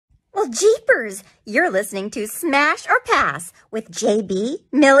Well, jeepers! You're listening to Smash or Pass with JB,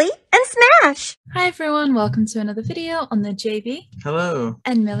 Millie, and Smash. Hi everyone, welcome to another video on the JB Hello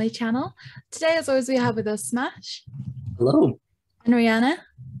and Millie channel. Today, as always, we have with us Smash. Hello. And Rihanna.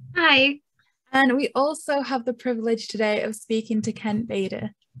 Hi. And we also have the privilege today of speaking to Kent Beyda.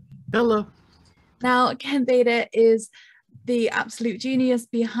 Hello. Now, Kent Beyda is the absolute genius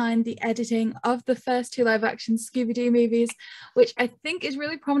behind the editing of the first two live-action Scooby Doo movies, which I think is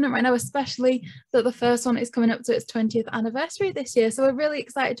really prominent right now, especially that the first one is coming up to its 20th anniversary this year. So we're really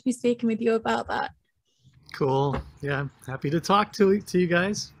excited to be speaking with you about that. Cool. Yeah, I'm happy to talk to you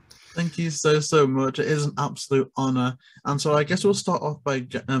guys. Thank you so much. It is an absolute honor. And so I guess we'll start off by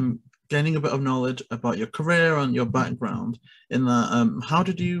gaining a bit of knowledge about your career and your background in that. How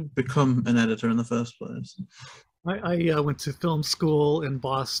did you become an editor in the first place? I went to film school in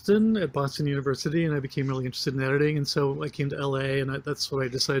Boston at Boston University, and I became really interested in editing. And so I came to LA, and that's what I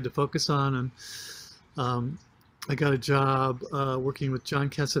decided to focus on. And I got a job working with John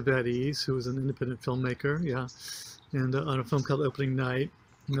Cassavetes, who was an independent filmmaker, and on a film called Opening Night.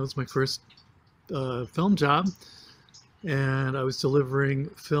 And that was my first film job. And I was delivering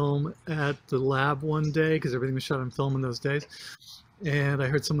film at the lab one day, because everything was shot on film in those days. And I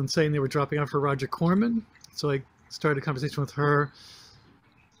heard someone saying they were dropping off for Roger Corman. So I started a conversation with her.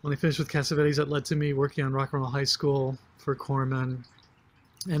 When I finished with Cassavetes, that led to me working on Rock and Roll High School for Corman.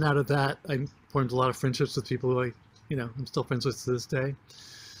 And out of that, I formed a lot of friendships with people who I'm still friends with to this day.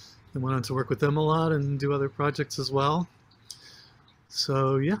 And went on to work with them a lot and do other projects as well.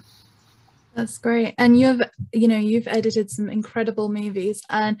 So, yeah. That's great. And you've edited some incredible movies.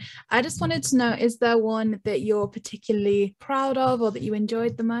 And I just wanted to know, is there one that you're particularly proud of or that you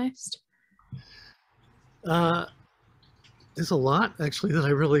enjoyed the most? There's a lot actually that I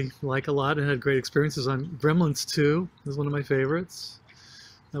really like a lot and had great experiences on. Gremlins 2 is one of my favorites.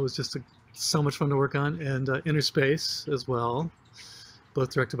 That was just so much fun to work on. And Inner Space as well,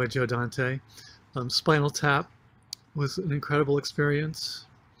 both directed by Joe Dante. Spinal Tap was an incredible experience.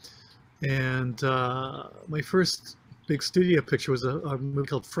 And my first big studio picture was a movie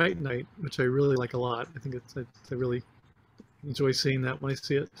called Fright Night, which I really like a lot. I think I really enjoy seeing that when I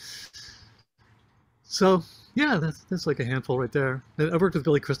see it. So yeah, that's like a handful right there. And I've worked with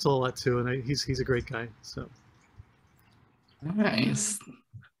Billy Crystal a lot too, and he's a great guy. So Nice.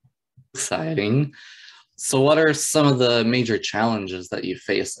 Exciting. So what are some of the major challenges that you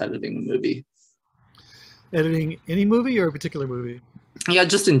face editing a movie? Editing any movie or a particular movie? Yeah,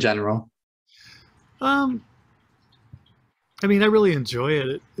 just in general. I mean, I really enjoy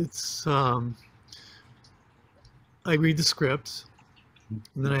it. It's I read the script,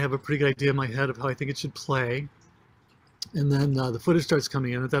 and then I have a pretty good idea in my head of how I think it should play. And then the footage starts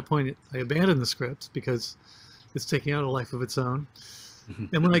coming in. At that point, I abandon the script because it's taking on a life of its own.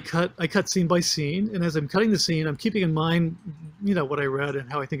 And when I cut scene by scene. And as I'm cutting the scene, I'm keeping in mind, what I read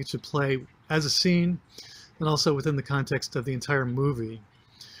and how I think it should play as a scene, and also within the context of the entire movie.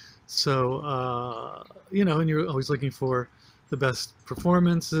 So, and you're always looking for the best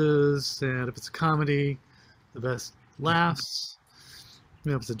performances, and if it's a comedy, the best laughs.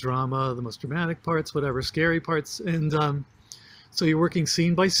 If it's a drama, the most dramatic parts, whatever, scary parts. And so you're working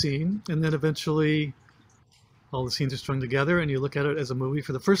scene by scene, and then eventually all the scenes are strung together, and you look at it as a movie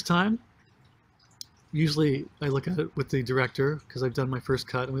for the first time. Usually I look at it with the director, because I've done my first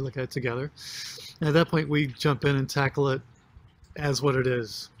cut, and we look at it together. And at that point, we jump in and tackle it as what it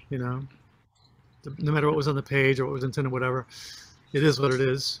is, No matter what was on the page or what was intended, whatever, it is what it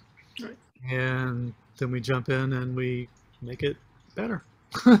is. Right. And then we jump in and we make it better.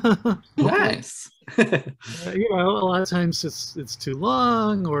 Nice. A lot of times it's too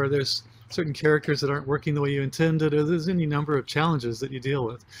long, or there's certain characters that aren't working the way you intended, or there's any number of challenges that you deal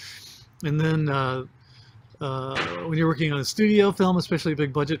with. And then when you're working on a studio film, especially a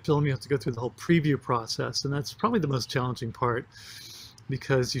big budget film, you have to go through the whole preview process, and that's probably the most challenging part,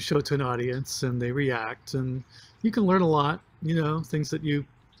 because you show it to an audience and they react, and you can learn a lot. Things that you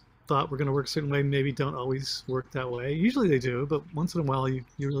thought were going to work a certain way maybe don't always work that way. Usually they do, but once in a while you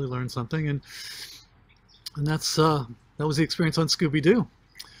really learn something, and that was the experience on Scooby Doo.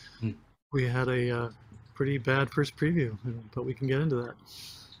 We had a pretty bad first preview, but we can get into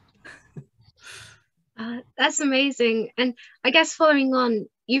that. That's amazing. And I guess following on,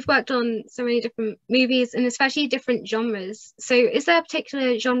 you've worked on so many different movies and especially different genres. So is there a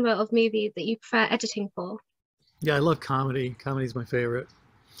particular genre of movie that you prefer editing for? Yeah, I love comedy. Comedy's my favorite.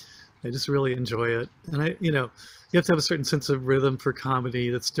 I just really enjoy it. And you have to have a certain sense of rhythm for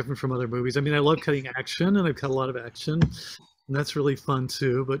comedy that's different from other movies. I mean, I love cutting action, and I've cut a lot of action, and that's really fun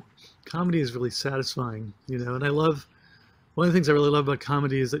too. But comedy is really satisfying, And I love one of the things I really love about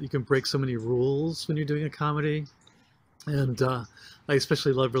comedy is that you can break so many rules when you're doing a comedy. And I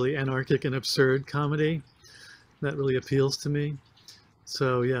especially love really anarchic and absurd comedy. That really appeals to me.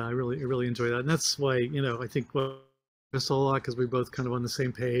 So yeah, I really enjoy that. And that's why, you know, I think us a lot, because we're both kind of on the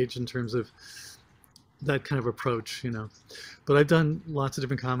same page in terms of that kind of approach, you know. But I've done lots of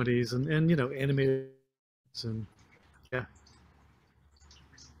different comedies and you know, animated, and yeah.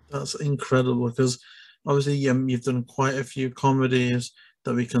 That's incredible, because obviously you've done quite a few comedies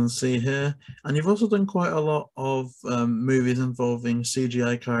that we can see here, and you've also done quite a lot of movies involving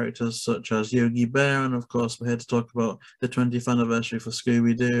CGI characters such as Yogi Bear, and of course we're here to talk about the 20th anniversary for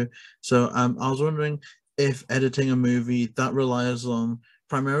Scooby Doo. So I was wondering if editing a movie that relies on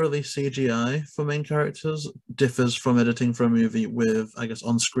primarily CGI for main characters differs from editing for a movie with, I guess,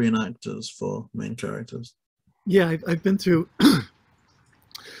 on-screen actors for main characters. Yeah, I've been through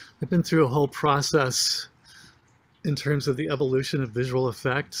I've been through a whole process in terms of the evolution of visual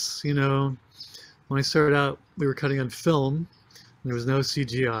effects. You know, when I started out, we were cutting on film. There was no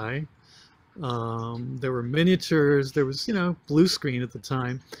CGI. There were miniatures. There was, you know, blue screen at the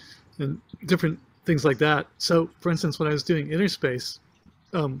time, and different things like that. So, for instance, when I was doing Interspace,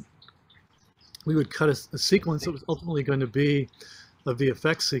 we would cut a sequence that was ultimately going to be a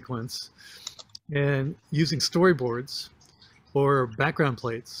VFX sequence, and using storyboards or background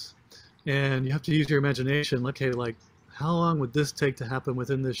plates. And you have to use your imagination. Okay, like, how long would this take to happen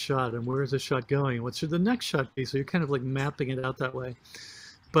within this shot, and where is this shot going, and what should the next shot be? So you're kind of like mapping it out that way.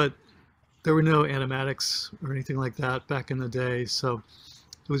 But there were no animatics or anything like that back in the day, so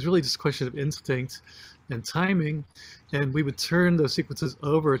it was really just a question of instinct and timing. And we would turn those sequences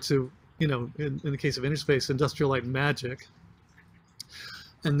over to, you know, in the case of Interspace, Industrial Light and Magic,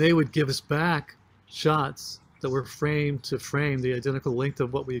 and they would give us back shots that were frame to frame, the identical length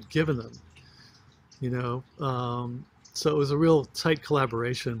of what we had given them, you know. So it was a real tight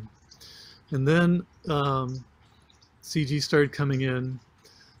collaboration. And then CG started coming in,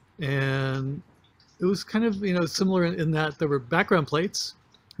 and it was kind of, you know, similar in that there were background plates,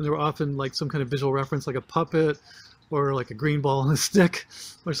 and there were often like some kind of visual reference, like a puppet or like a green ball on a stick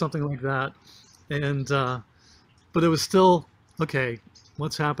or something like that. And but it was still, okay,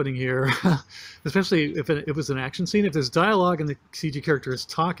 what's happening here? Especially if it was an action scene. If there's dialogue and the CG character is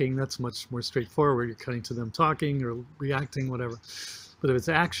talking, that's much more straightforward. You're cutting to them talking or reacting, whatever. But if it's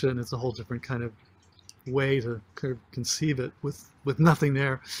action, it's a whole different kind of way to kind of conceive it with nothing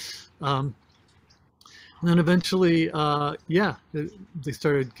there. And then eventually, yeah, they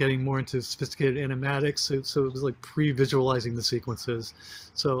started getting more into sophisticated animatics. So it was like pre-visualizing the sequences.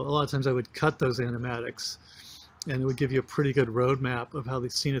 So a lot of times I would cut those animatics, and it would give you a pretty good roadmap of how the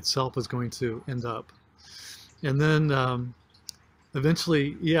scene itself was going to end up. And then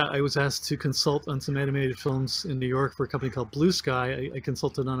eventually, yeah, I was asked to consult on some animated films in New York for a company called Blue Sky. I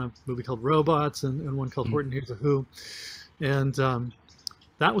consulted on a movie called Robots and one called Horton Hears a Who. And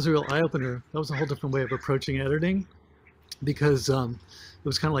that was a real eye-opener. That was a whole different way of approaching editing, because it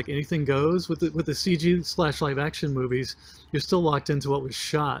was kind of like anything goes. With the CG / live action movies, you're still locked into what was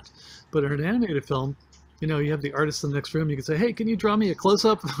shot. But in an animated film, you know, you have the artist in the next room. You can say, hey, can you draw me a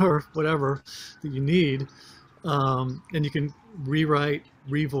close-up or whatever that you need? And you can rewrite,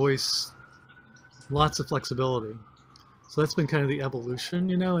 revoice, lots of flexibility. So that's been kind of the evolution,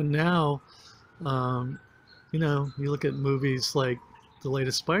 you know. And now, you know, you look at movies like the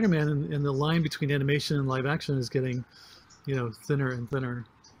latest Spider-Man, and the line between animation and live action is getting, you know, thinner and thinner.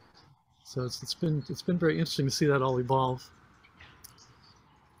 So it's been very interesting to see that all evolve.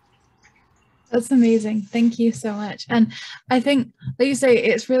 That's amazing. Thank you so much. And I think, like you say,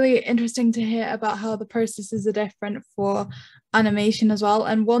 it's really interesting to hear about how the processes are different for animation as well.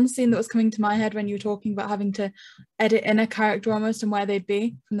 And one scene that was coming to my head when you were talking about having to edit in a character almost and where they'd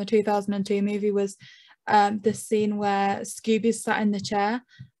be from the 2002 movie was the scene where Scooby's sat in the chair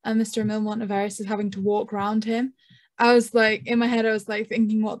and Mr. Emil Monteveris is having to walk around him. I was like, in my head, I was like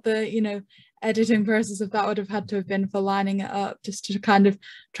thinking what the, you know, editing process of that would have had to have been for lining it up, just to kind of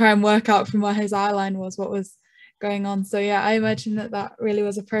try and work out from where his eye line was what was going on. So yeah, I imagine that really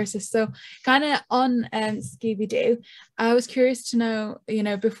was a process. So kind of on Scooby Doo, I was curious to know, you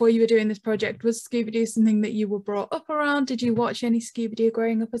know, before you were doing this project, was Scooby Doo something that you were brought up around? Did you watch any Scooby Doo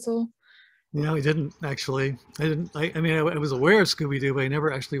growing up at all? No, I didn't actually. I mean, I was aware of Scooby Doo, but I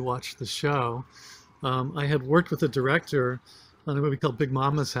never actually watched the show. I had worked with a director on a movie called Big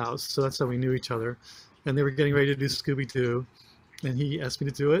Mama's House, so that's how we knew each other. And they were getting ready to do Scooby Doo, and he asked me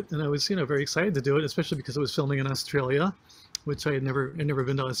to do it, and I was, you know, very excited to do it, especially because it was filming in Australia, which I'd never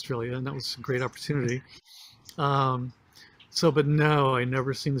been to Australia, and that was a great opportunity. But no, I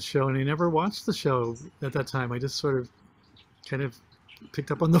never seen the show, and I never watched the show at that time. I just sort of kind of picked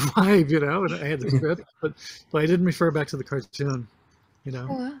up on the vibe, you know, and I had the script, but I didn't refer back to the cartoon, you know.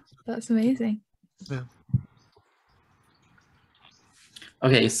 Oh, wow. That's amazing. Yeah.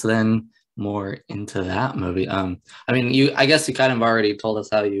 Okay, so then more into that movie. I mean, I guess you kind of already told us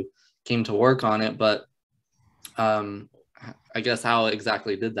how you came to work on it, but I guess how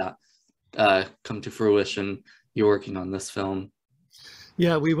exactly did that come to fruition? You're working on this film.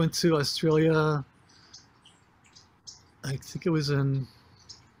 Yeah, we went to Australia. I think it was in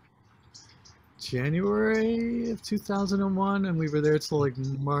January of 2001, and we were there till like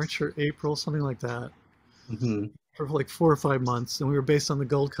March or April, something like that, for like 4 or 5 months. And we were based on the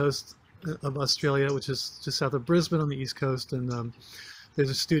Gold Coast of Australia, which is just south of Brisbane on the East Coast. And there's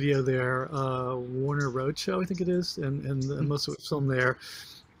a studio there, Warner Roadshow, I think it is, and most of it was filmed there.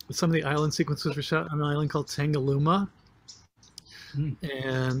 Some of the island sequences were shot on an island called Tangalooma,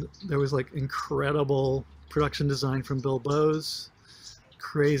 and there was like incredible production design from Bill Bowes,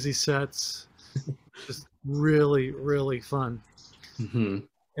 crazy sets, just really, really fun. And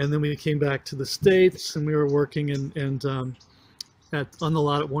then we came back to the States, and we were working on the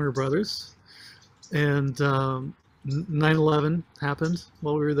lot at Warner Brothers, and 9/11 happened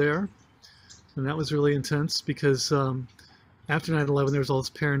while we were there, and that was really intense because after 9/11 there was all this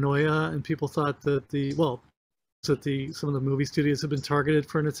paranoia, and people thought that some of the movie studios had been targeted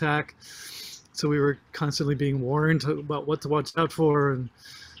for an attack. So we were constantly being warned about what to watch out for, and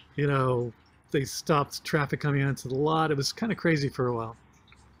you know, they stopped traffic coming onto the lot. It was kind of crazy for a while.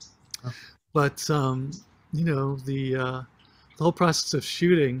 But you know, the whole process of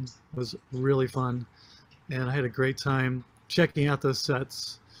shooting was really fun, and I had a great time checking out those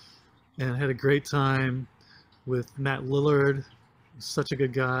sets, and I had a great time with Matt Lillard, such a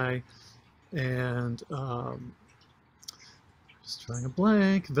good guy, and just trying to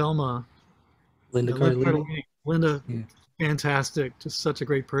blank, Velma. Linda Cardellini. Linda, fantastic, just such a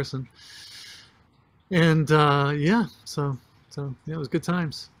great person. And yeah, so yeah, it was good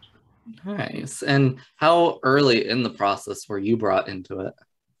times. Nice. And how early in the process were you brought into it?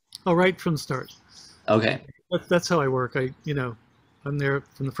 Oh, right from the start. Okay. That's how I work. I'm there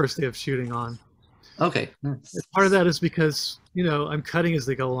from the first day of shooting on. Okay, nice. Part of that is because, you know, I'm cutting as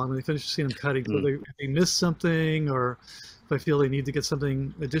they go along. When they finish the scene, I'm cutting. So if they miss something, or if I feel they need to get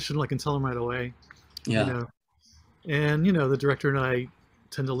something additional, I can tell them right away. Yeah. You know? And, you know, the director and I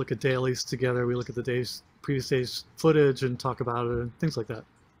tend to look at dailies together. We look at the previous day's footage and talk about it and things like that.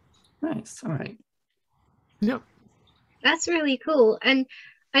 Nice. All right. Yep. That's really cool. And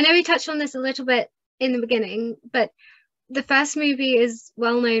I know we touched on this a little bit in the beginning, but the first movie is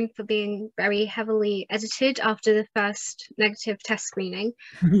well known for being very heavily edited after the first negative test screening.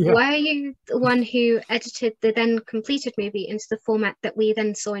 Yeah. Why are you the one who edited the then completed movie into the format that we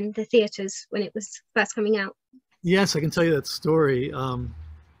then saw in the theaters when it was first coming out? Yes, I can tell you that story.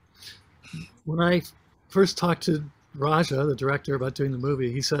 When I first talked to Raja, the director, about doing the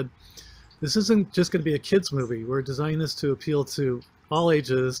movie, he said, this isn't just going to be a kids movie. We're designing this to appeal to all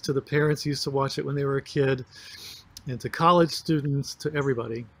ages, to the parents who used to watch it when they were a kid, and to college students, to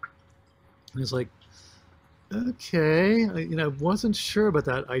everybody. And it's like, okay, I wasn't sure about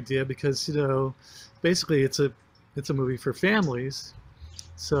that idea because, you know, basically it's a movie for families.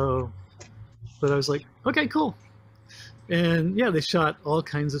 So, but I was like, okay, cool. And yeah, they shot all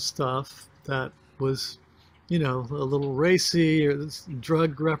kinds of stuff that was, you know, a little racy, or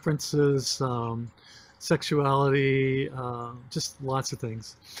drug references, sexuality, just lots of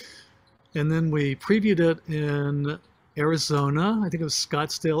things. And then we previewed it in Arizona. I think it was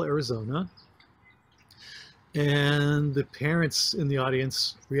Scottsdale, Arizona. And the parents in the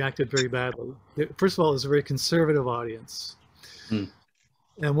audience reacted very badly. First of all, it was a very conservative audience. And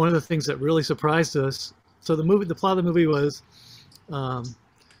one of the things that really surprised us, so the plot of the movie was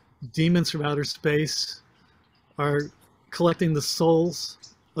demons from outer space are collecting the souls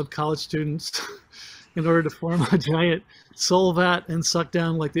of college students in order to form a giant soul vat and suck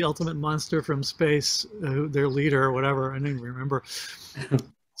down like the ultimate monster from space, their leader or whatever. I don't even remember.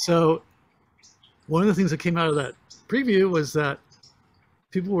 So one of the things that came out of that preview was that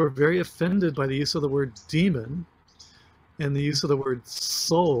people were very offended by the use of the word demon and the use of the word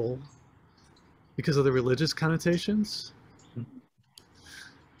soul because of the religious connotations.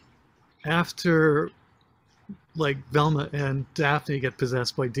 After, like, Velma and Daphne get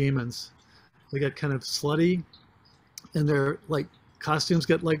possessed by demons, they get kind of slutty, and their, like, costumes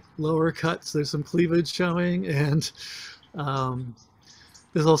get, like, lower cuts. There's some cleavage showing, and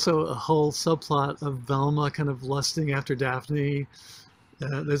there's also a whole subplot of Velma kind of lusting after Daphne.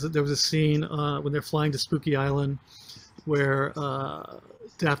 There was a scene when they're flying to Spooky Island, where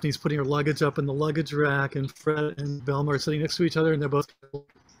Daphne's putting her luggage up in the luggage rack, and Fred and Velma are sitting next to each other, and they're both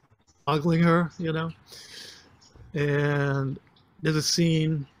ogling her, you know. And there's a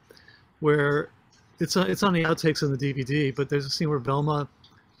scene where it's on the outtakes in the DVD, but there's a scene where Velma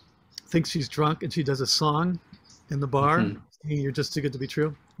thinks she's drunk and she does a song in the bar, singing "You're Just Too Good to Be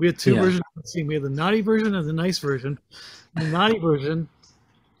True." We had two versions of the scene. We had the naughty version and the nice version. The naughty version,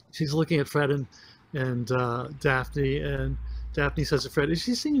 she's looking at Fred and Daphne, and Daphne says to Fred, "Is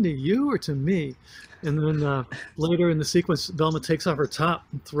she singing to you or to me?" And then later in the sequence, Velma takes off her top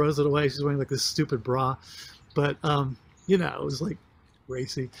and throws it away. She's wearing like this stupid bra, but you know, it was like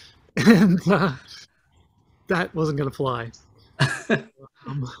racy, and that wasn't going to fly.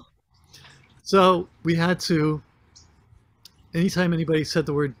 So we had to, anytime anybody said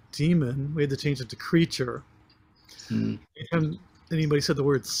the word demon, we had to change it to creature. Anytime anybody said the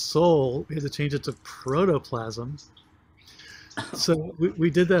word soul, we had to change it to protoplasm. So we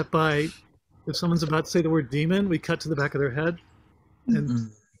did that by, if someone's about to say the word demon, we cut to the back of their head. And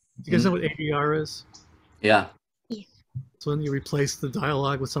you guys know what ADR is? Yeah. So then you replace the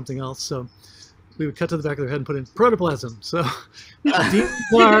dialogue with something else. So we would cut to the back of their head and put in protoplasm. So demons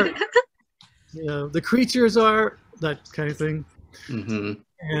are, you know, the creatures are, that kind of thing.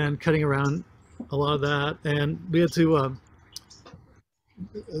 And cutting around a lot of that. And we had to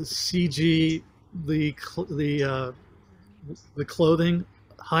CG the clothing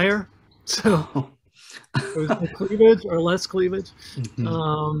higher. So there was more cleavage or less cleavage.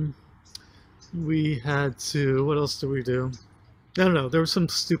 We had to, what else did we do? I don't know. There were some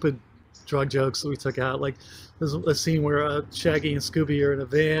stupid drug jokes that we took out. Like there's a scene where Shaggy and Scooby are in a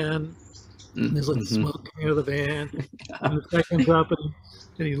van. And there's like smoke coming out of the van. And the guy comes up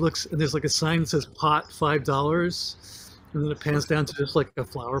and he looks, and there's like a sign that says pot $5. And then it pans down to just like a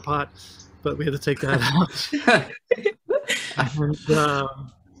flower pot. But we had to take that out. And,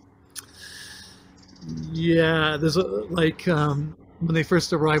 yeah, there's like when they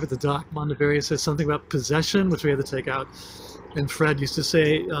first arrive at the dock, Montevideo says something about possession, which we had to take out. And Fred used to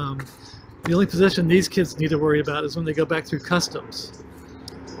say, the only possession these kids need to worry about is when they go back through customs.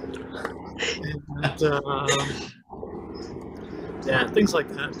 And yeah, things like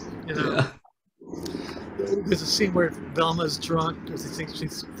that. You know, there's a scene where Velma's drunk. She thinks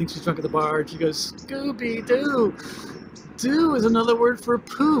she's drunk at the bar. And she goes, "Scooby Doo. Doo is another word for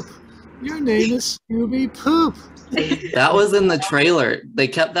poop. Your name is Scooby Poop." That was in the trailer. They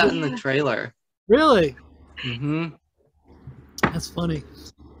kept that in the trailer. Really? That's funny.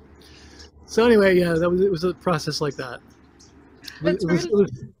 So anyway, yeah, it was a process like that. It was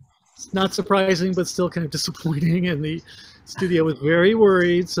not surprising, but still kind of disappointing, and the studio was very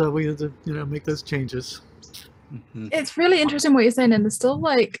worried, so we had to, you know, make those changes. It's really interesting what you're saying, and there's still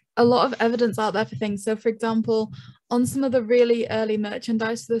like a lot of evidence out there for things. So for example, on some of the really early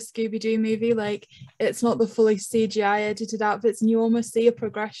merchandise for the Scooby Doo movie, like it's not the fully CGI edited outfits, and you almost see a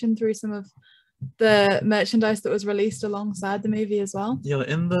progression through some of the merchandise that was released alongside the movie as well. Yeah,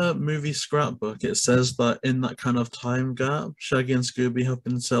 in the movie scrapbook, it says that in that kind of time gap, Shaggy and Scooby have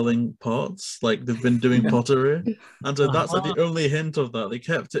been selling pots, like they've been doing pottery. And so that's like the only hint of that. They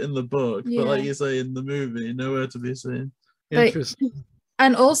kept it in the book, but like you say, in the movie, nowhere to be seen. Interesting.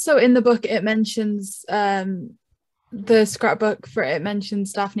 And also in the book, it mentions the scrapbook for it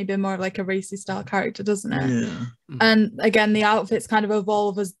mentions Daphne being more like a racy style character, doesn't it? Yeah. And again, the outfits kind of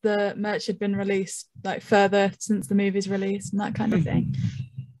evolve as the merch had been released, like further since the movie's released and that kind of thing.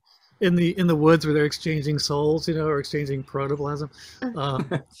 In the woods where they're exchanging souls, you know, or exchanging protoplasm.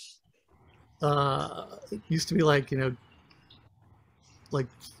 It used to be like, you know, like,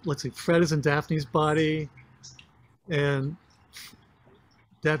 let's see, Fred is in Daphne's body, and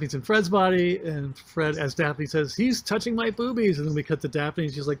Daphne's in Fred's body, and Fred, as Daphne says, "He's touching my boobies," and then we cut to Daphne,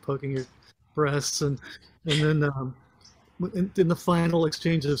 and she's like poking her breasts, and then in the final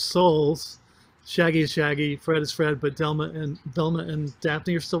exchange of souls, Shaggy is Shaggy, Fred is Fred, but Velma and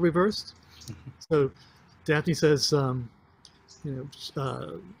Daphne are still reversed. So Daphne says, you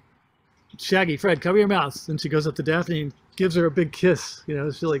know, "Shaggy, Fred, cover your mouth," and she goes up to Daphne and gives her a big kiss. You know,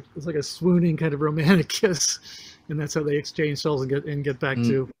 it's like a swooning kind of romantic kiss. And that's how they exchange souls and get back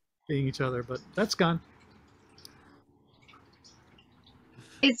to being each other. But that's gone.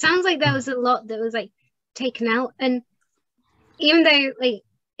 It sounds like there was a lot that was like taken out, and even though like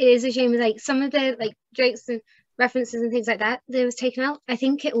it is a shame, like some of the like jokes and references and things like that was taken out, I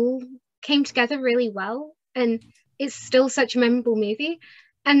think it all came together really well, and it's still such a memorable movie.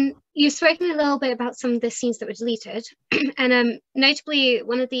 And you've spoken a little bit about some of the scenes that were deleted, and notably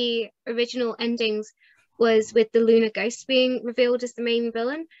one of the original endings was with the lunar ghost being revealed as the main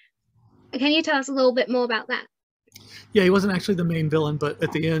villain. Can you tell us a little bit more about that? Yeah, he wasn't actually the main villain, but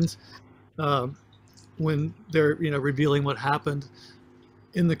at the end, when they're revealing what happened,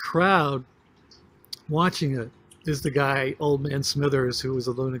 in the crowd watching it is the guy, Old Man Smithers, who was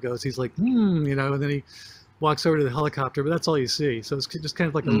a Luna Ghost. He's like, and then he walks over to the helicopter, but that's all you see. So it's just kind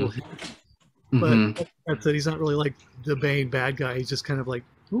of like a little hint. But that's it. He's not really like the main bad guy. He's just kind of like,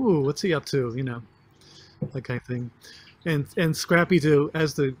 ooh, what's he up to? That kind of thing. And Scrappy Doo,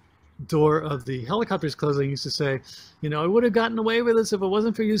 as the door of the helicopter is closing, used to say, I would have gotten away with this if it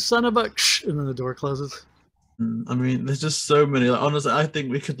wasn't for you, son of a, and then the door closes. I mean, there's just so many. Like, honestly, I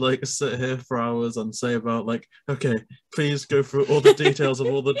think we could sit here for hours and say about okay, please go through all the details of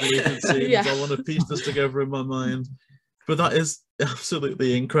all the deleted scenes. Yeah. I want to piece this together in my mind. But that is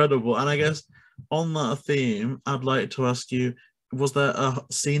absolutely incredible. And I guess on that theme, I'd like to ask you, was there a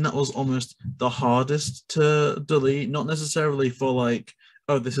scene that was almost the hardest to delete? Not necessarily for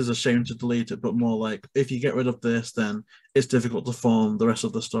oh, this is a shame to delete it, but more if you get rid of this, then it's difficult to form the rest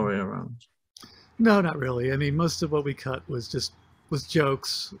of the story around. No, not really. I mean, most of what we cut was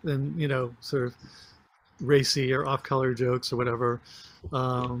jokes and, sort of racy or off-color jokes or whatever.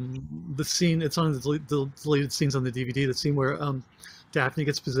 The scene, it's on the deleted scenes on the DVD, the scene where Daphne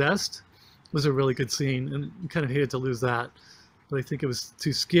gets possessed was a really good scene, and kind of hated to lose that. But I think it was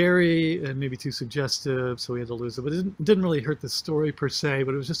too scary and maybe too suggestive, so we had to lose it. But it didn't really hurt the story per se,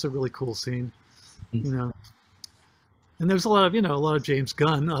 but it was just a really cool scene, And there's a lot of James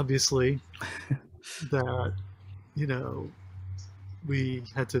Gunn, obviously, that, we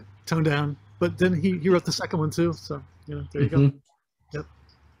had to tone down. But then he wrote the second one too, so, there you go. Yep.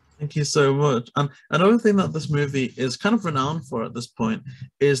 Thank you so much. And another thing that this movie is kind of renowned for at this point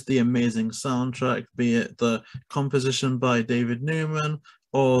is the amazing soundtrack, be it the composition by David Newman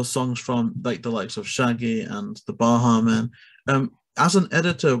or songs from the likes of Shaggy and the Baha Men. As an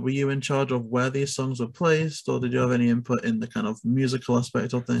editor, were you in charge of where these songs were placed, or did you have any input in the kind of musical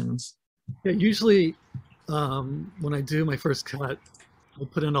aspect of things? Yeah, usually when I do my first cut, I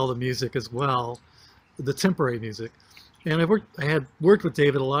put in all the music as well, the temporary music. And I had worked with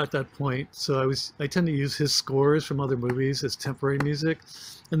David a lot at that point, so I tend to use his scores from other movies as temporary music.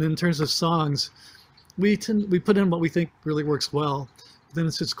 And then in terms of songs, we put in what we think really works well. Then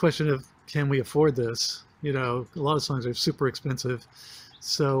it's just a question of, can we afford this? A lot of songs are super expensive.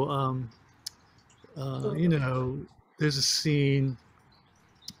 So, there's a scene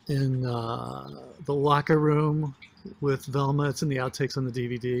in the locker room with Velma. It's in the outtakes on the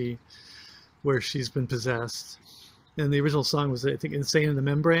DVD, where she's been possessed. And the original song was, I think, Insane in the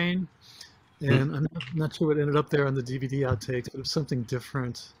Membrane. And I'm not sure what ended up there on the DVD outtakes, but it was something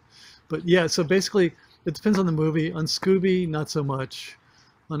different. But yeah, so basically, it depends on the movie. On Scooby, not so much.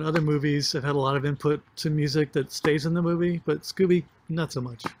 On other movies, I've had a lot of input to music that stays in the movie, but Scooby, not so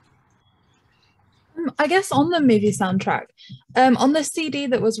much. I guess on the movie soundtrack, on the CD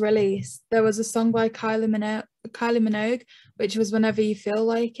that was released, there was a song by Kylie Minogue, which was Whenever You Feel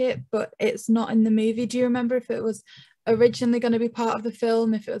Like It, but it's not in the movie. Do you remember if it was originally going to be part of the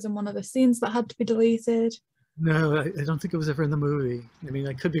film, if it was in one of the scenes that had to be deleted? No, I don't think it was ever in the movie. I mean,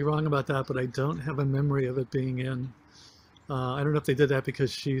 I could be wrong about that, but I don't have a memory of it being in. I don't know if they did that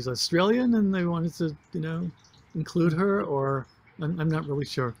because she's Australian and they wanted to, include her, or I'm not really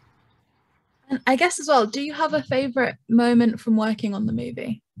sure. And I guess as well, do you have a favorite moment from working on the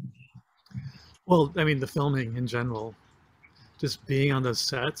movie? Well, I mean, the filming in general, just being on those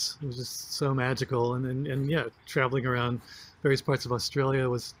sets, it was just so magical. And yeah, traveling around various parts of Australia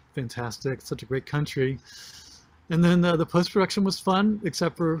was fantastic. It's such a great country. And then the post-production was fun,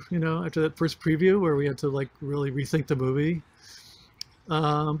 except for, after that first preview where we had to really rethink the movie.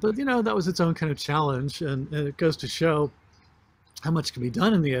 But, that was its own kind of challenge. And it goes to show how much can be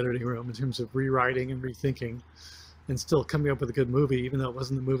done in the editing room in terms of rewriting and rethinking and still coming up with a good movie, even though it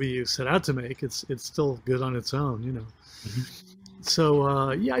wasn't the movie you set out to make. It's still good on its own,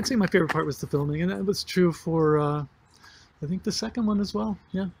 So, yeah, I'd say my favorite part was the filming. And that was true for, I think, the second one as well.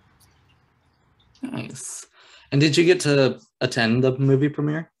 Yeah. Nice. And did you get to attend the movie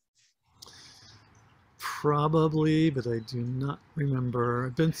premiere? Probably, but I do not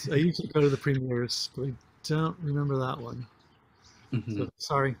remember. I usually go to the premieres, but I don't remember that one. So,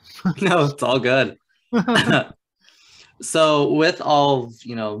 sorry. No, it's all good. So with all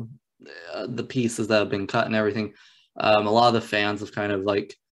the pieces that have been cut and everything, a lot of the fans have kind of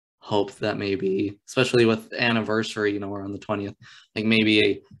hoped that maybe, especially with anniversary, we're on the 20th, maybe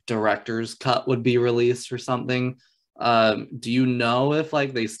a director's cut would be released or something. Do you know if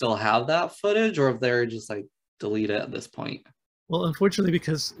they still have that footage, or if they're just delete it at this point? Well, unfortunately,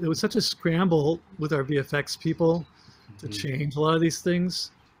 because it was such a scramble with our VFX people to change a lot of these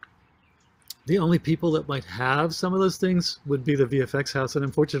things, The only people that might have some of those things would be the VFX house, and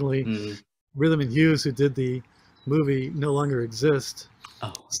unfortunately, Rhythm and Hughes, who did the movie, no longer exist.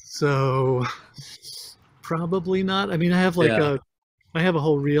 Oh. So probably not. I mean, I have I have a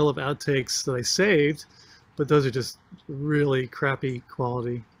whole reel of outtakes that I saved, but those are just really crappy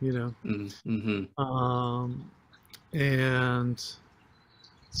quality, you know. And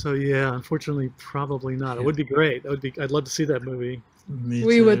so yeah, unfortunately, probably not. It would be great. I'd love to see that movie.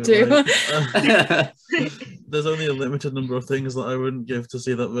 We would too. There's only a limited number of things that I wouldn't give to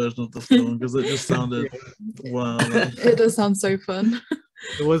see that version of the film because it just sounded wow. It does sound so fun.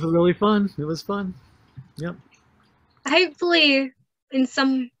 It was really fun. It was fun. Yep. Hopefully, in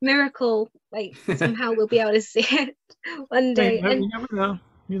some miracle, like somehow we'll be able to see it one day. You never know.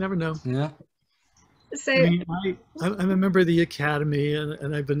 You never know. Yeah. So I mean, I'm a member of the Academy,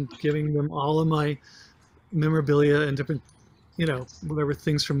 and I've been giving them all of my memorabilia and different, you know, whatever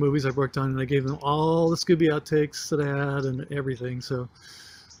things from movies I've worked on, and I gave them all the Scooby outtakes that I had and everything. So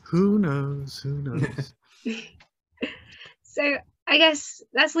who knows? Who knows? So I guess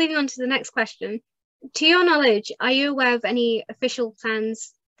that's leading on to the next question. To your knowledge, are you aware of any official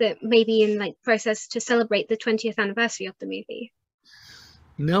plans that may be in like process to celebrate the 20th anniversary of the movie?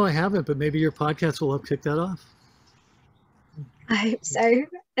 No, I haven't, but maybe your podcast will help kick that off. I hope so.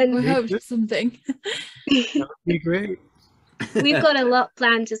 And We hope something. That would be great. we've got a lot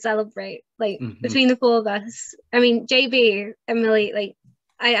planned to celebrate, like between the four of us. I mean, JB and Millie, like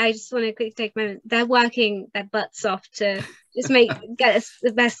I just want to quickly take a moment. They're working their butts off to just get us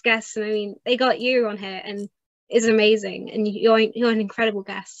the best guests. And I mean, they got you on here, and it's amazing. And you're an incredible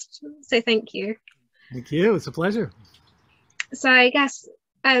guest. So thank you. Thank you. It's a pleasure. So I guess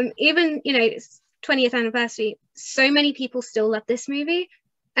even, you know, it's 20th anniversary, so many people still love this movie.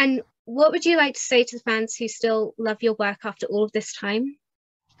 And what would you like to say to the fans who still love your work after all of this time?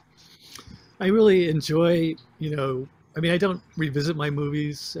 I really enjoy, you know, I mean, I don't revisit my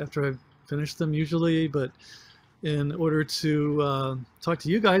movies after I've finished them usually, but in order to talk to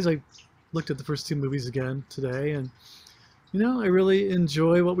you guys, I looked at the first two movies again today, and, you know, I really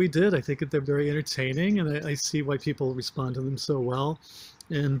enjoy what we did. I think that they're very entertaining, and I see why people respond to them so well.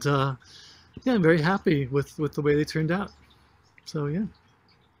 And yeah, I'm very happy with the way they turned out. So, yeah.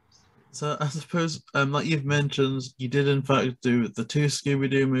 So I suppose, like you've mentioned, you did in fact do the two Scooby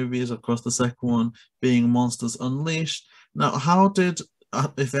Doo movies, of course the second one being Monsters Unleashed. Now, how did,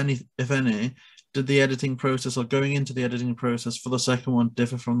 if any, did the editing process or going into the editing process for the second one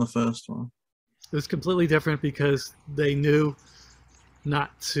differ from the first one? It was completely different because they knew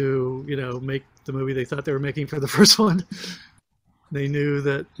not to, you know, make the movie they thought they were making for the first one. They knew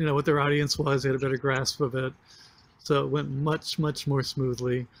that, you know, what their audience was. They had a better grasp of it. So it went much, much more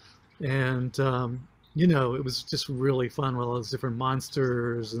smoothly. And, you know, it was just really fun with all those different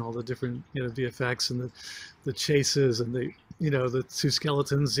monsters and all the different, you know, VFX and the chases and the, you know, the two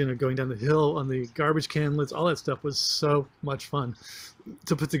skeletons, you know, going down the hill on the garbage can lids. All that stuff was so much fun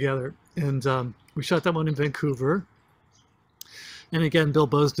to put together. And we shot that one in Vancouver. And again, Bill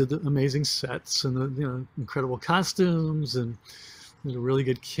Bowes did the amazing sets and the, you know, incredible costumes and a really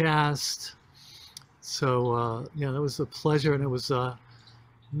good cast. So, yeah, that was a pleasure, and it was a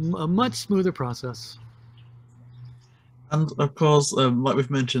much smoother process. And of course, like we've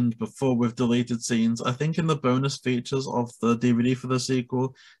mentioned before with deleted scenes, I think in the bonus features of the DVD for the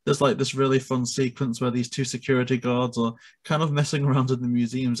sequel, there's like this really fun sequence where these two security guards are kind of messing around in the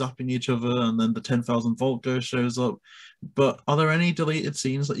museum, zapping each other, and then the 10,000 volt ghost shows up. But are there any deleted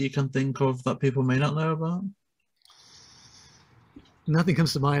scenes that you can think of that people may not know about? Nothing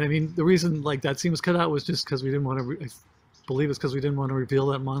comes to mind. I mean, the reason like that scene was cut out was just because we didn't want to, I believe it's because we didn't want to reveal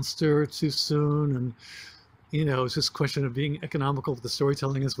that monster too soon. And, you know, it's just a question of being economical with the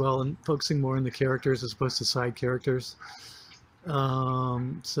storytelling as well and focusing more on the characters as opposed to side characters.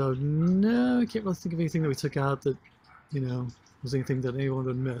 So no, I can't really think of anything that we took out that, you know, was anything that anyone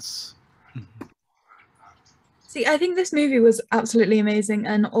would miss. See, I think this movie was absolutely amazing,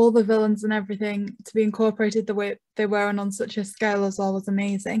 and all the villains and everything to be incorporated the way they were and on such a scale as well was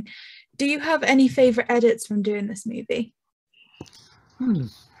amazing. Do you have any favorite edits from doing this movie?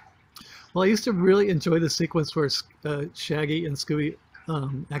 Well, I used to really enjoy the sequence where Shaggy and Scooby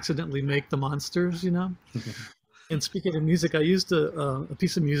accidentally make the monsters, you know? And speaking of music, I used a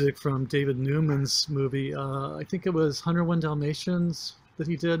piece of music from David Newman's movie. I think it was 101 Dalmatians that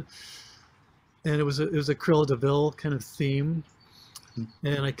he did. And it was a Cruella de Vil kind of theme.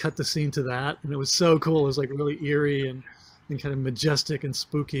 And I cut the scene to that. And it was so cool. It was like really eerie and kind of majestic and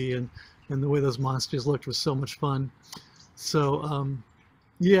spooky. And the way those monsters looked was so much fun. So,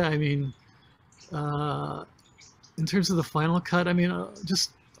 yeah, I mean, in terms of the final cut, I mean,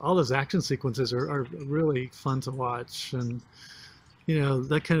 just all those action sequences are really fun to watch, and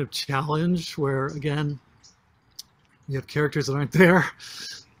that kind of challenge where again you have characters that aren't there,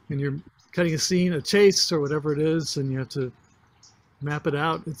 and you're cutting a scene, a chase or whatever it is, and you have to map it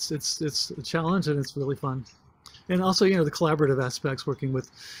out. It's a challenge, and it's really fun. And also, the collaborative aspects, working with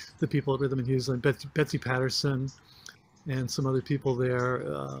the people at Rhythm and Hughes, like Betsy Patterson and some other people there,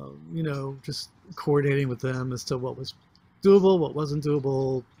 just coordinating with them as to what was doable, what wasn't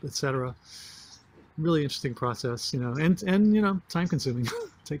doable, etc. Really interesting process, and time consuming.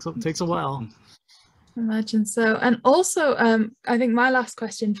 takes a while. Imagine so. And also, I think my last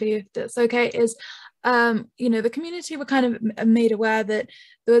question for you, if that's okay, is the community were kind of made aware that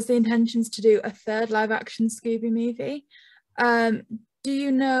there was the intentions to do a third live action Scooby movie.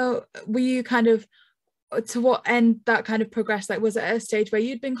 Were you kind of, to what end that kind of progressed? Like, was it at a stage where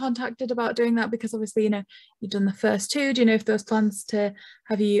you'd been contacted about doing that? Because obviously, you've done the first two. Do you know if there was plans to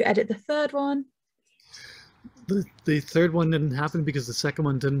have you edit the third one? The third one didn't happen because the second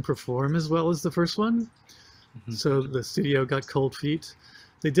one didn't perform as well as the first one. Mm-hmm. So the studio got cold feet.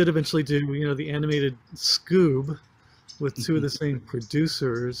 They did eventually do, the animated Scoob with two of the same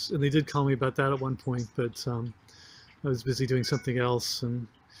producers, and they did call me about that at one point, but I was busy doing something else, and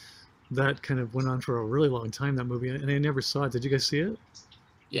that kind of went on for a really long time, that movie, and I never saw it. Did you guys see it?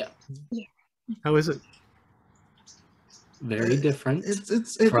 Yeah. How is it? Very different. It's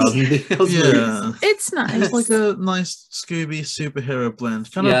It's nice. It's like a nice Scooby superhero blend.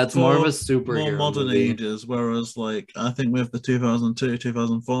 It's more of a superhero more modern movie. ages. Whereas, like, I think with the 2002,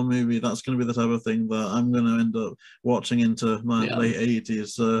 2004 movie, that's going to be the type of thing that I'm going to end up watching into my late 80s.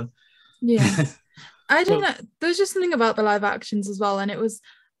 So yeah, I don't know. There's just something about the live actions as well, and it was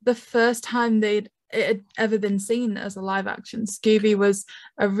the first time it had ever been seen as a live action. Scooby was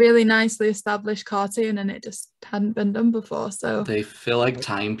a really nicely established cartoon, and it just hadn't been done before. So they feel like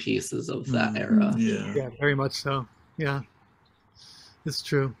timepieces of that era. Yeah, very much so. Yeah, it's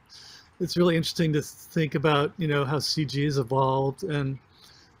true. It's really interesting to think about, how CG has evolved, and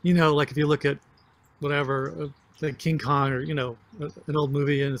like if you look at whatever, like King Kong, or an old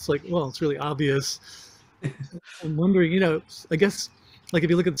movie, and it's like, well, it's really obvious. I'm wondering, I guess, like if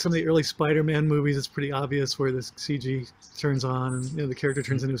you look at some of the early Spider-Man movies, it's pretty obvious where this CG turns on, and the character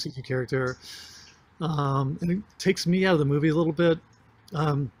turns into a CG character. And it takes me out of the movie a little bit.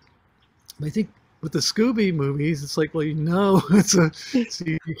 I think with the Scooby movies, it's like, well, it's a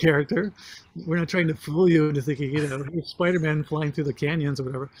CG character. We're not trying to fool you into thinking, you're Spider-Man flying through the canyons or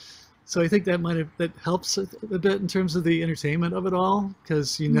whatever. So I think that helps a bit in terms of the entertainment of it all,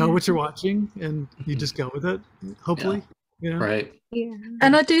 because what you're watching and you just go with it, hopefully. Right. Yeah.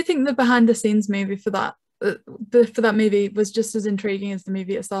 And I do think the behind the scenes movie for that movie was just as intriguing as the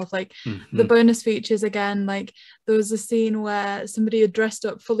movie itself. Like the bonus features, again, like there was a scene where somebody had dressed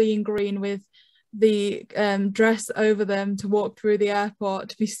up fully in green with the dress over them to walk through the airport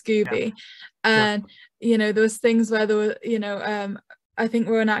to be Scooby. And there was things where there were I think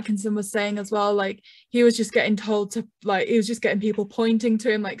Rowan Atkinson was saying as well, like he was just getting told to, like, he was just getting people pointing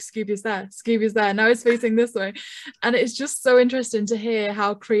to him like, Scooby's there, now he's facing this way. And it's just so interesting to hear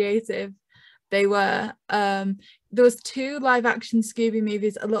how creative they were. There was two live action Scooby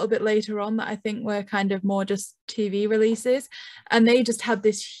movies a little bit later on that I think were kind of more just TV releases, and they just had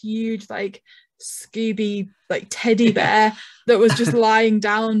this huge like Scooby like teddy bear that was just lying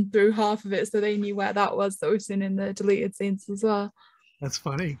down through half of it, so they knew where that was, that we've seen in the deleted scenes as well. That's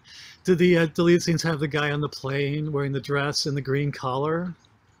funny. Did the deleted scenes have the guy on the plane wearing the dress and the green collar?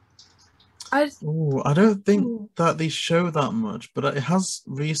 I don't think that they show that much, but it has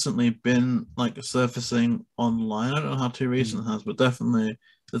recently been like surfacing online. I don't know how too recent it has, but definitely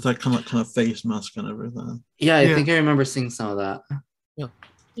there's like kind of face mask and everything. Yeah, I think I remember seeing some of that.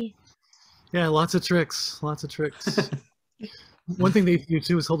 Yeah, lots of tricks. One thing they used to do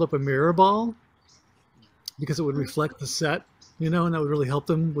too was hold up a mirror ball because it would reflect the set. And that would really help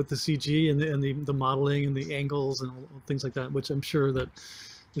them with the CG and the modeling and the angles and things like that, which I'm sure that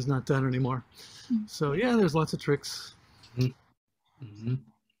is not done anymore. So yeah, there's lots of tricks. All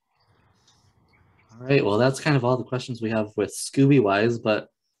right, well, that's kind of all the questions we have with Scooby-wise, but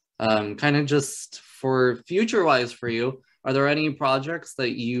kind of just for future-wise for you, are there any projects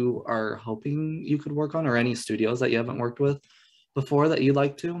that you are hoping you could work on, or any studios that you haven't worked with before that you'd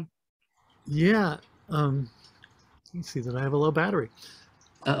like to? Yeah. You see that I have a low battery.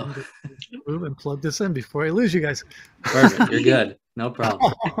 Move and plug this in before I lose you guys. Perfect. You're good. No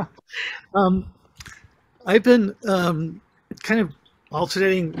problem. I've been kind of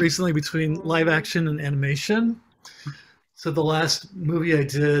alternating recently between live action and animation. So the last movie I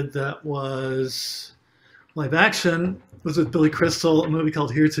did that was live action was with Billy Crystal, a movie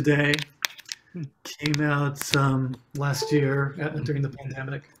called Here Today. Came out last year during the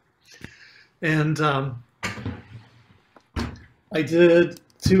pandemic. And I did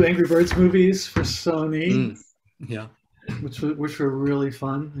 2 Angry Birds movies for Sony. Yeah. Which were really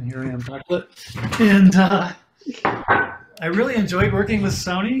fun. And here I am, chocolate. And I really enjoyed working with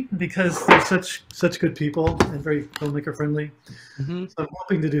Sony because they're such good people and very filmmaker friendly. So I'm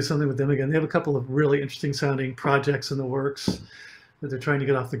hoping to do something with them again. They have a couple of really interesting sounding projects in the works that they're trying to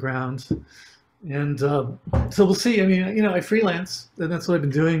get off the ground. And so we'll see. I mean, I freelance, and that's what I've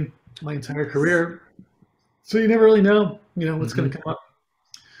been doing my entire career. So you never really know, what's going to come up.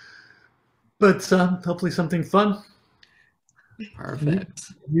 But hopefully something fun. Perfect.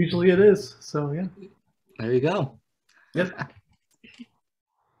 Usually it is. So yeah. There you go. Yep.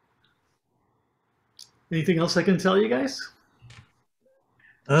 Anything else I can tell you guys?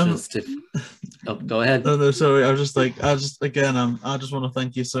 Um, Go ahead. No, sorry. I just want to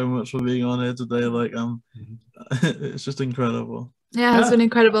thank you so much for being on here today. Like, it's just incredible. Yeah, it's been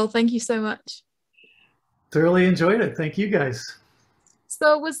incredible. Thank you so much. Thoroughly enjoyed it. Thank you guys.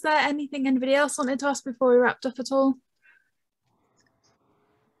 So, was there anything anybody else wanted to ask before we wrapped up at all?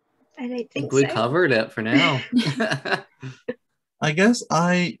 I don't think we so. covered it for now. I guess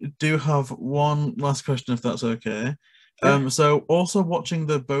I do have one last question, if that's okay. So also watching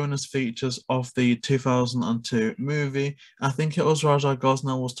the bonus features of the 2002 movie, I think it was Raja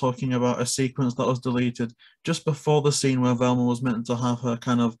Gosnell was talking about a sequence that was deleted just before the scene where Velma was meant to have her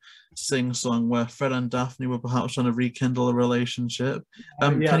kind of sing-song where Fred and Daphne were perhaps trying to rekindle a relationship.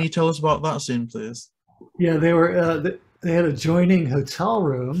 Can you tell us about that scene, please? Yeah, they were they had adjoining hotel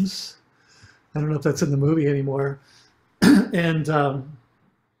rooms. I don't know if that's in the movie anymore. And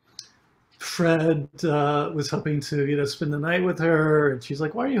Fred was hoping to, spend the night with her, and she's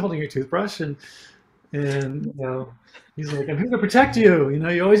like, "Why are you holding your toothbrush?" And he's like, "I'm here to protect you.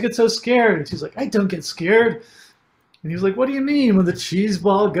 You always get so scared." And she's like, "I don't get scared." And he's like, "What do you mean? When the cheese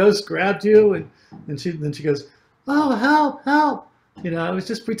ball ghost grabbed you?" And then she goes, "Oh, help, help! I was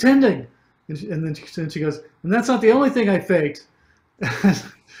just pretending." And then she goes, "And that's not the only thing I faked."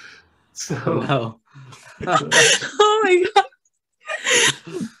 So. No. Oh my god.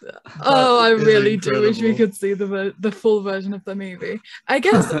 Oh, I really do wish we could see the full version of the movie. I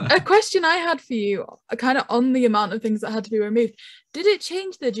guess a question I had for you, kind of on the amount of things that had to be removed, did it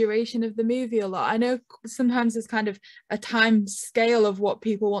change the duration of the movie a lot? I know sometimes there's kind of a time scale of what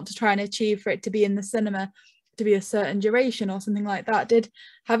people want to try and achieve for it to be in the cinema to be a certain duration or something like that. Did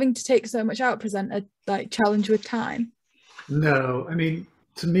having to take so much out present a challenge with time? No, I mean,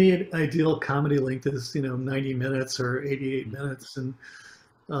 to me, an ideal comedy length is 90 minutes or 88 minutes, and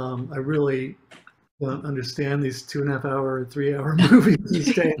I really don't understand these 2.5 hour, 3 hour movies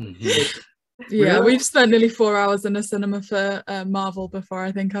these days. Yeah, we've spent nearly 4 hours in a cinema for Marvel before,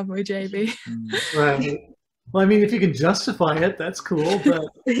 I think, haven't we, JB? Right. Well, I mean, if you can justify it, that's cool, but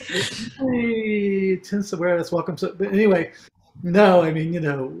it tends to wear us welcome. So, but anyway, no, I mean,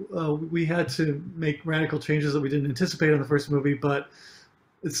 we had to make radical changes that we didn't anticipate on the first movie, but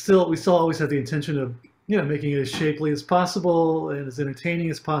we still always had the intention of, making it as shapely as possible and as entertaining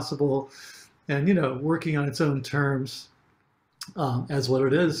as possible, and working on its own terms as what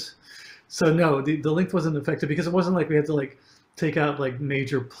it is. So no, the length wasn't affected because it wasn't like we had to take out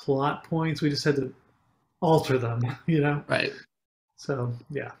major plot points. We just had to alter them, Right. So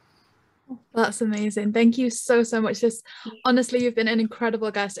yeah. That's amazing. Thank you so much. Honestly, you've been an incredible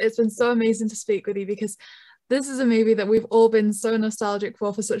guest. It's been so amazing to speak with you because this is a movie that we've all been so nostalgic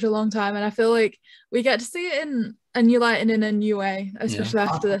for such a long time, and I feel like we get to see it in a new light and in a new way, especially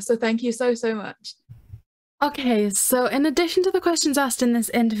after this. So thank you so much. Okay, so in addition to the questions asked in this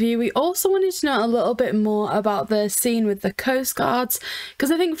interview, we also wanted to know a little bit more about the scene with the coastguards,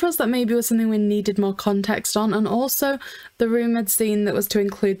 because I think for us that maybe was something we needed more context on, and also the rumoured scene that was to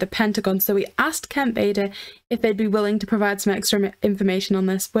include the Pentagon. So we asked Kent Beyda if they'd be willing to provide some extra information on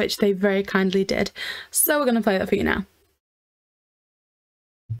this, which they very kindly did. So we're going to play that for you now.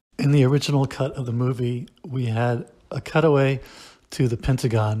 In the original cut of the movie, we had a cutaway to the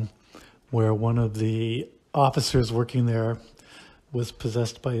Pentagon where one of the officers working there was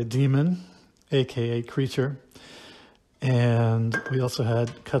possessed by a demon, aka creature, and we also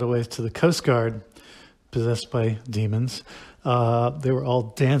had cutaways to the Coast Guard possessed by demons. They were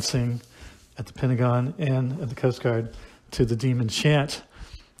all dancing at the Pentagon and at the Coast Guard to the demon chant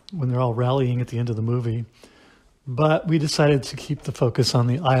when they're all rallying at the end of the movie. But we decided to keep the focus on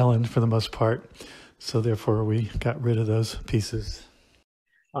the island for the most part, so therefore we got rid of those pieces.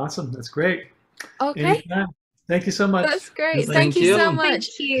 Awesome, that's great. Okay. Anytime. Thank you so much. That's great. Thank Thank you so you. much.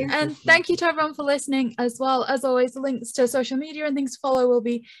 Thank you. And thank you to everyone for listening as well. As always, the links to social media and things to follow will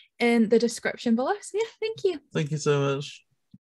be in the description below. So yeah, thank you. Thank you so much.